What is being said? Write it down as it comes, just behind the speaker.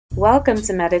Welcome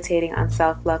to Meditating on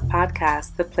Self-Love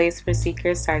Podcast, the place for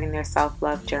seekers starting their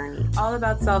self-love journey. All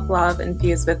about self-love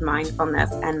infused with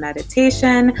mindfulness and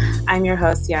meditation. I'm your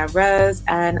host, Ya Rose,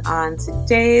 and on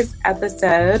today's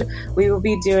episode, we will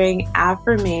be doing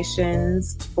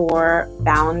affirmations for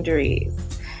boundaries.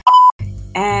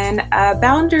 And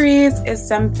boundaries is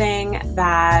something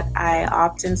that I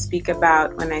often speak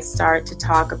about when I start to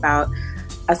talk about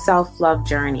a self-love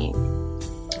journey.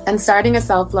 And starting a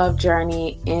self-love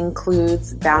journey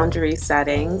includes boundary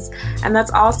settings. And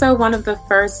that's also one of the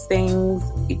first things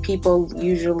people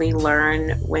usually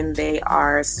learn when they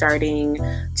are starting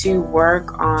to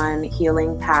work on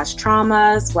healing past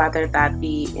traumas, whether that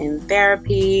be in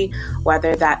therapy,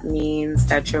 whether that means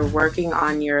that you're working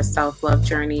on your self-love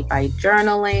journey by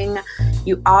journaling.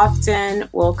 You often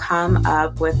will come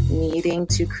up with needing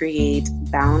to create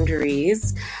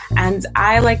boundaries. And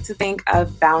I like to think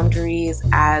of boundaries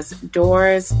as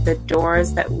doors, the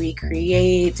doors that we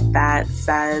create that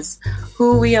says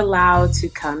who we allow to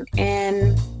come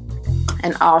in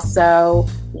and also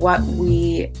what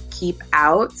we keep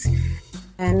out.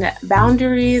 And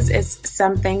boundaries is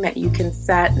something that you can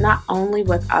set not only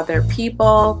with other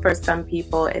people. For some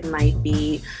people, it might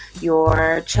be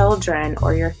your children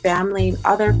or your family,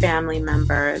 other family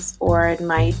members, or it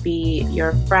might be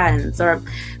your friends, or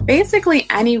basically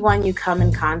anyone you come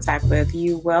in contact with.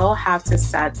 You will have to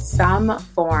set some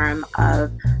form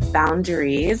of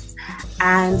boundaries.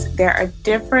 And there are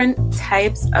different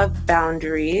types of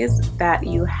boundaries that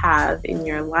you have in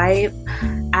your life.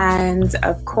 And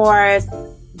of course,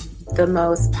 the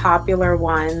most popular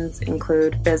ones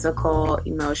include physical,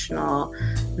 emotional,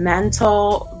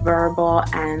 mental, verbal,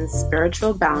 and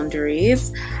spiritual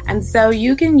boundaries. And so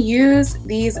you can use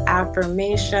these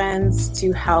affirmations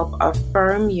to help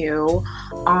affirm you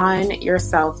on your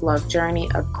self-love journey,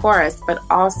 of course, but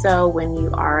also when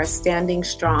you are standing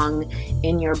strong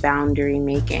in your boundary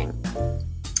making.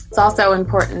 It's also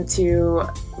important to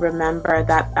remember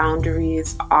that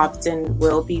boundaries often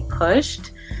will be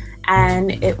pushed,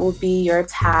 and it will be your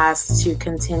task to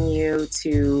continue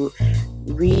to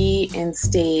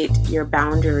reinstate your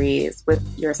boundaries with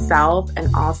yourself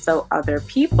and also other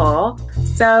people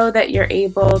so that you're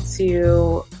able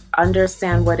to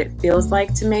understand what it feels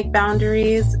like to make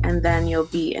boundaries, and then you'll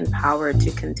be empowered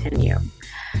to continue.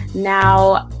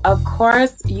 Now, of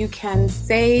course, you can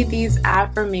say these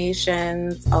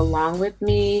affirmations along with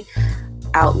me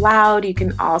out loud. You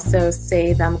can also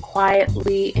say them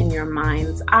quietly in your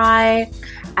mind's eye.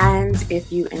 And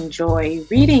if you enjoy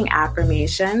reading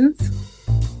affirmations,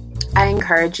 I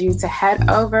encourage you to head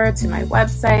over to my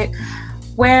website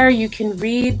where you can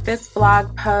read this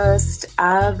blog post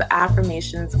of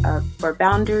affirmations for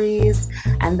boundaries,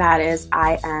 and that is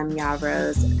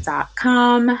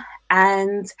iamyarose.com.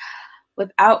 And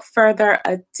without further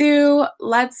ado,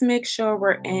 let's make sure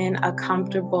we're in a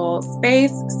comfortable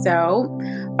space. So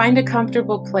find a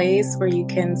comfortable place where you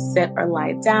can sit or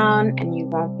lie down and you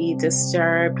won't be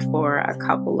disturbed for a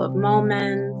couple of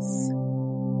moments.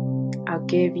 I'll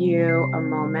give you a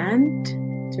moment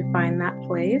to find that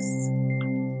place.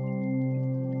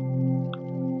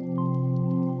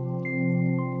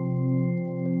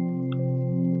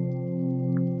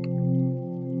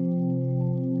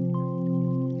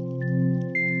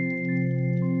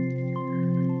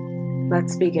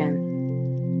 Let's begin.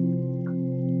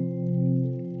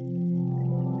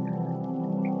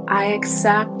 I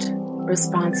accept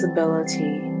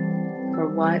responsibility for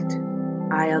what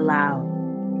I allow.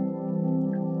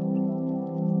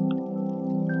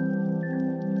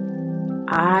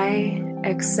 I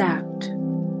accept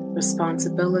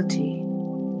responsibility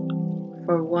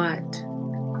for what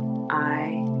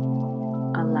I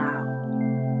allow.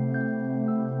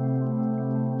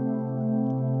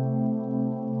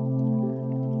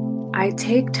 I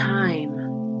take time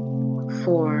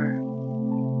for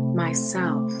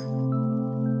myself.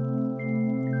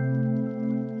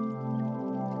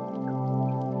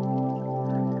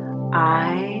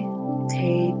 I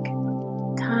take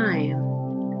time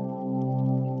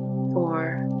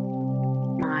for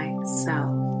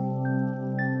myself.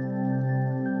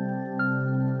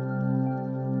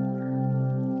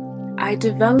 I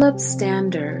develop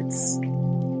standards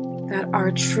that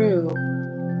are true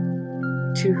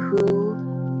to who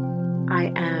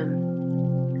I am.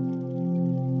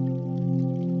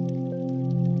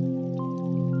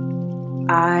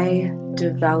 I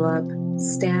develop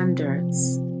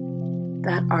standards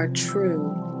that are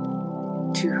true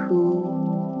to who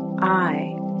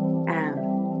I am.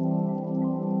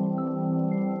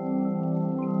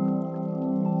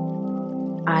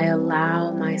 I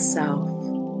allow myself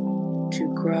to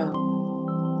grow.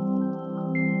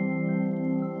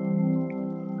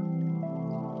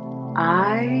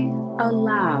 I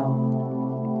allow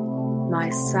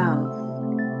myself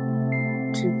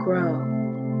to grow.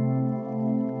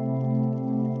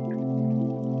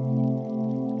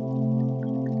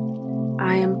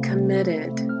 I am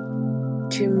committed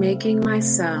to making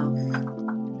myself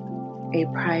a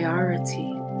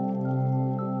priority.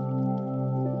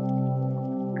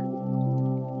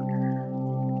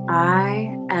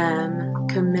 I am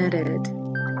committed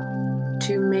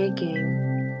to making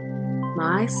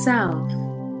myself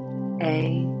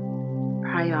a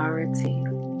priority.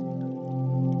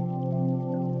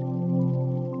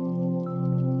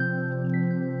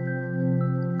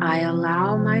 I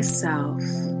allow myself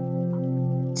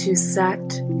to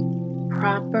set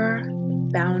proper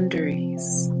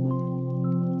boundaries.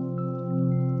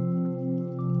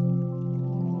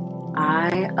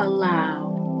 I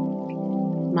allow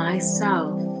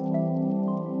myself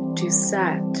to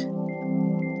set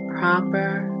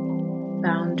proper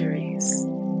boundaries.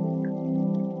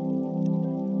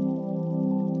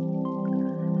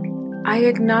 I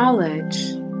acknowledge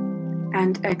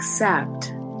and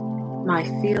accept my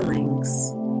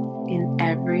feelings in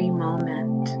every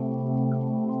moment.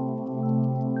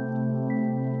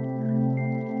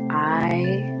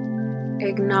 I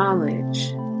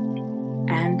acknowledge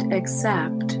and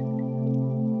accept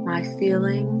my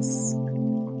feelings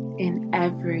in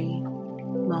every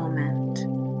moment.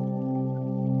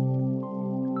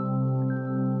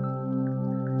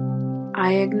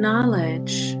 I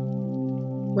acknowledge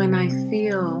when I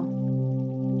feel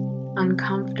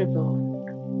uncomfortable.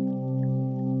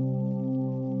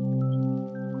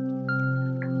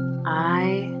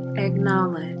 I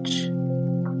acknowledge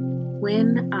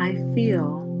when I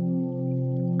feel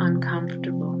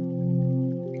uncomfortable.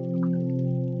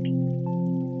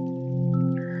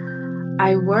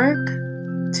 I work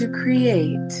to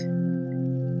create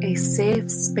a safe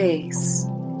space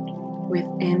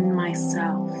within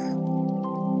myself.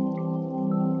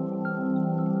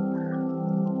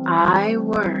 I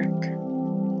work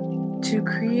to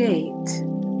create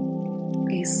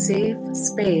a safe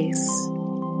space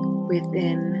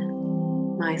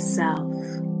within myself.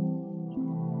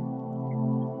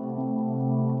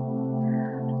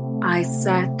 I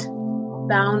set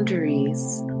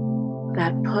boundaries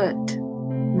that put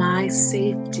my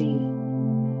safety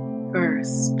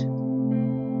first.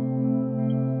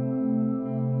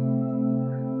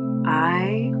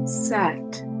 I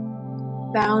set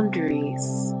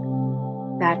boundaries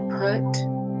that put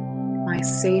my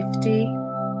safety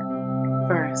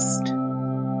first.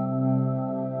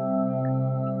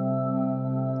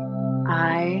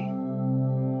 I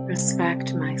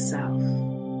respect myself.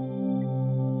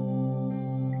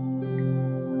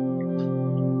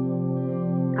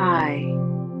 I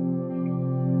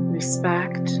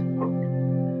respect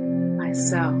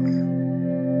myself.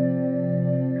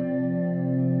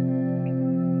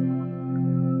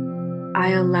 I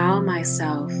allow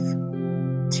myself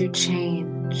to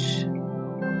change.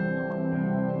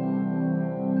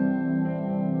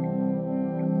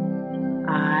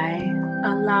 I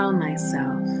allow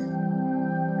myself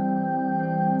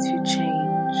to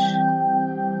change.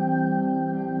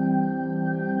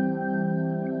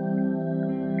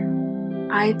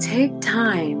 I take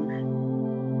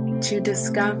time to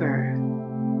discover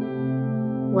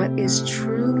what is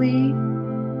truly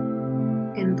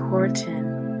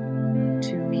important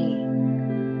to me.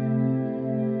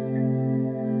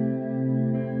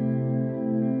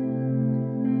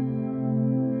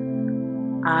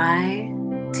 I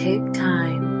take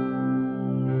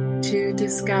time to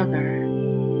discover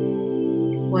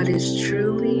what is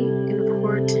truly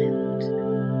important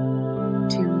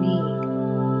to me.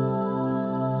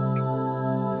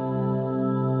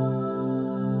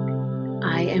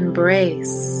 I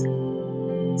embrace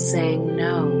saying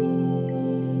no.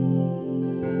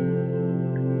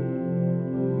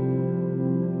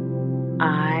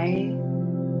 I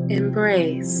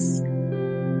embrace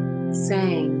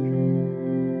saying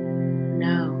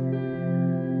no.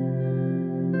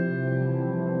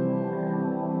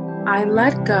 I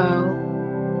let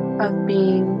go of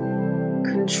being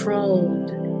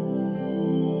controlled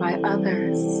by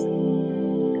others.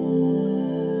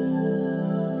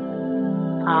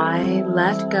 I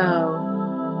let go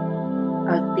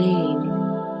of being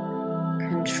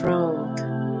controlled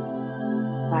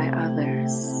by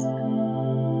others.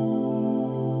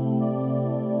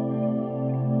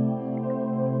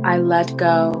 I let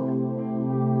go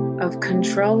of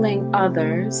controlling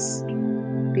others'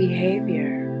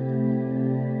 behavior.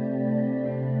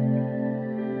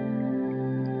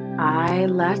 I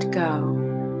let go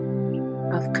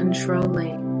of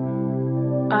controlling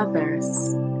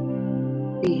others'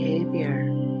 behavior.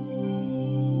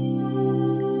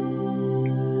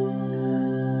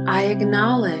 I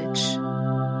acknowledge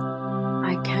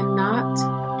I cannot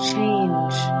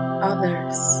change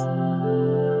others.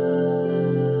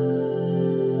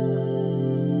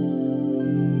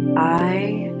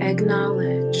 I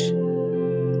acknowledge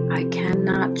I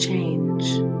cannot change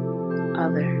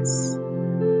others.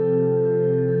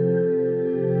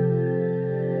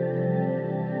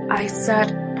 I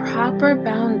set proper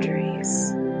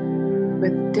boundaries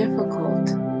with difficult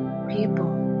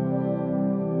people.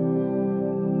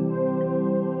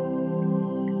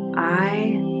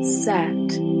 I set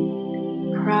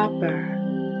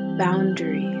proper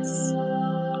boundaries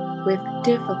with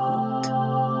difficult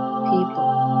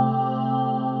people.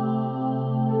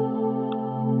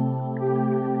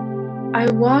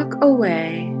 I walk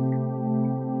away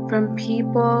from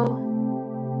people,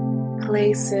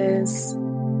 places,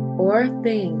 or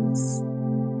things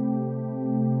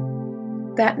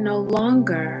that no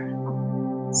longer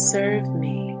serve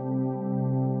me.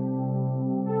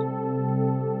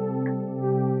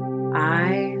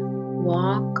 I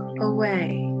walk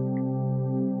away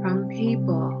from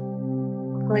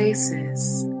people,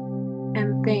 places,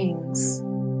 and things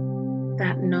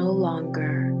that no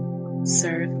longer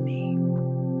serve me.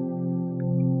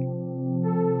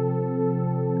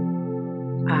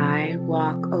 I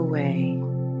walk away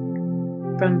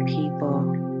from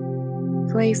people,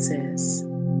 places,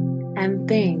 and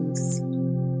things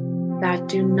that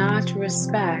do not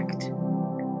respect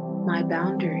my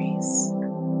boundaries.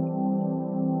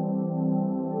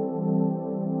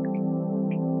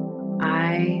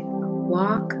 I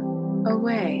walk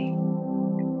away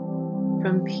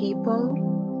from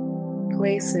people,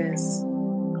 places,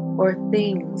 or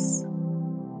things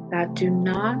that do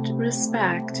not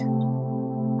respect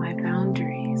my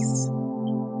boundaries.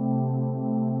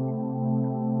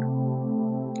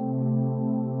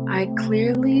 I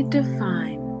clearly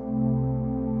define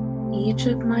each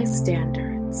of my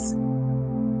standards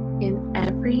in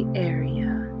every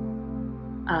area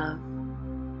of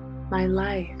my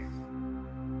life.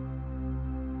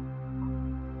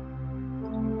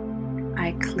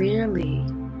 I clearly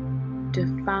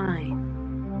define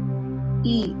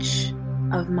each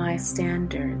of my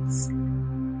standards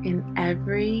in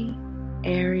every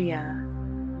area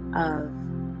of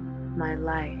my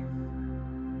life.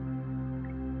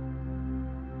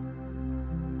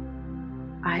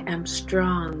 I am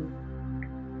strong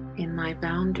in my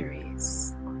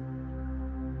boundaries.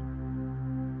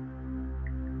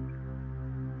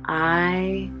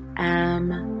 I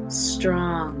am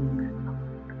strong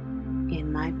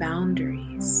in my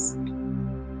boundaries.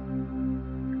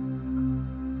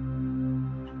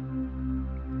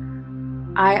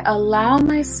 I allow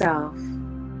myself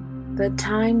the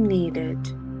time needed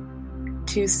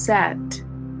to set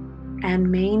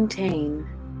and maintain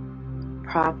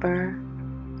proper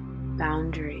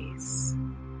boundaries.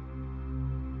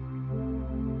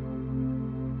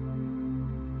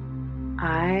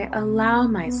 I allow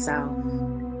myself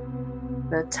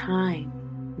the time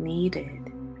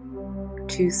needed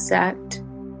to set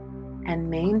and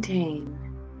maintain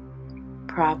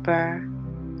proper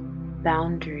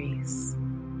boundaries.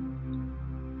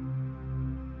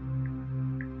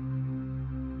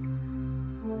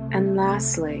 And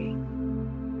lastly,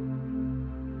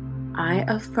 I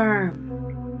affirm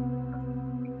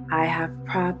I have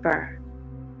proper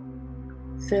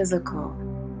physical,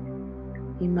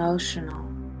 emotional,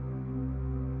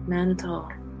 mental,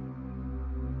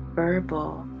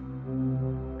 verbal,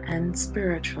 and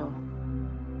spiritual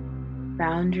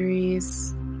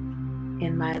boundaries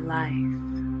in my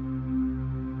life.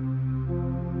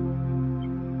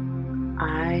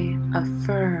 I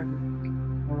affirm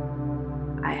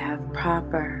I have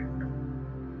proper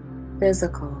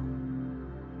physical,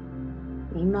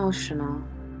 emotional,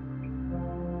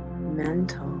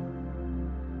 mental,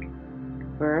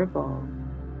 verbal,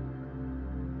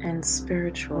 and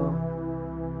spiritual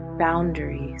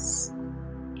boundaries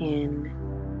in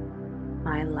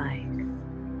my life.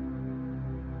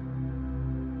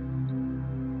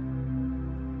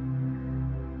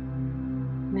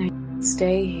 Now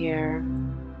stay here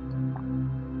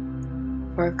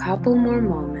for a couple more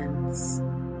moments,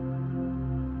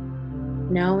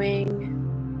 knowing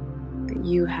that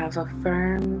you have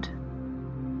affirmed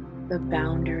the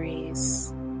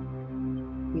boundaries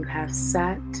you have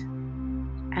set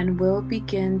and will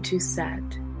begin to set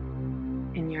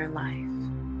in your life.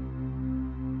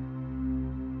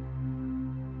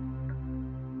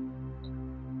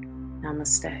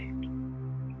 Namaste.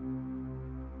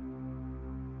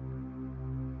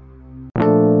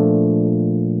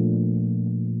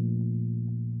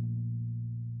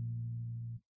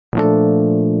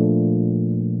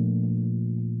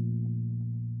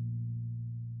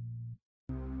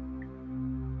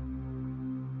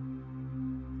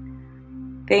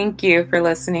 Thank you for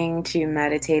listening to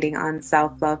Meditating on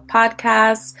Self-Love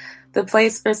podcast, the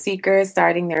place for seekers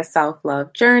starting their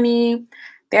self-love journey.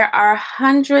 There are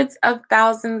hundreds of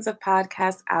thousands of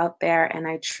podcasts out there, and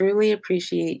I truly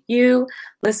appreciate you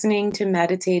listening to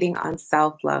Meditating on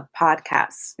Self-Love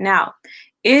podcast. Now,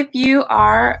 if you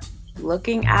are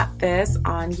looking at this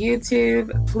on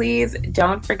YouTube, please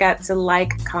don't forget to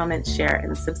like, comment, share,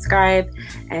 and subscribe,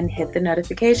 and hit the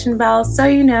notification bell so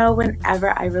you know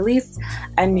whenever I release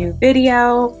a new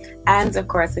video. And of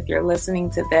course, if you're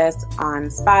listening to this on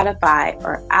Spotify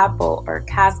or Apple or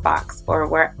Castbox or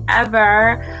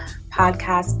wherever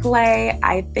podcasts play,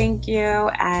 I thank you,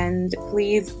 and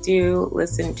please do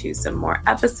listen to some more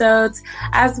episodes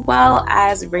as well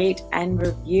as rate and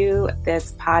review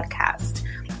this podcast.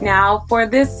 Now, for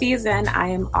this season, I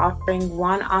am offering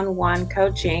one-on-one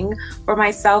coaching for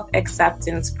my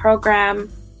self-acceptance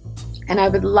program, and I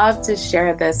would love to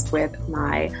share this with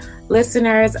my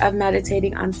listeners of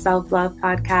Meditating on Self-Love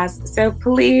podcast. So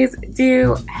please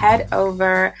do head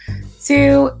over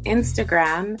to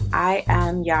Instagram. I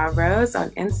am YaRose on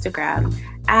Instagram,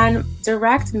 and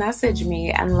direct message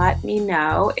me and let me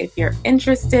know if you're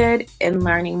interested in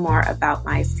learning more about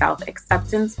my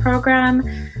self-acceptance program.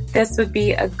 This would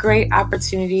be a great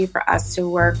opportunity for us to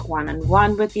work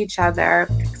one-on-one with each other,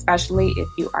 especially if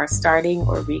you are starting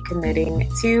or recommitting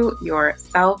to your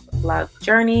self-love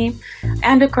journey.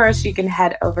 And of course, you can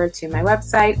head over to my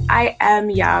website,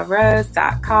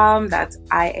 IamYaRose.com. That's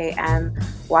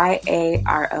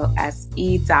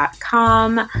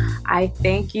IamYaRose.com. I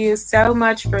thank you so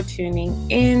much for tuning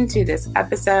in to this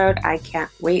episode. I can't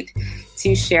wait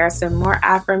to share some more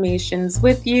affirmations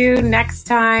with you next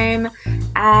time.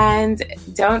 And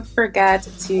don't forget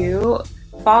to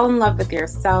fall in love with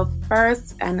yourself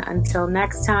first. And until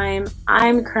next time,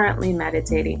 I'm currently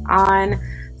meditating on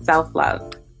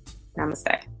self-love.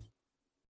 Namaste.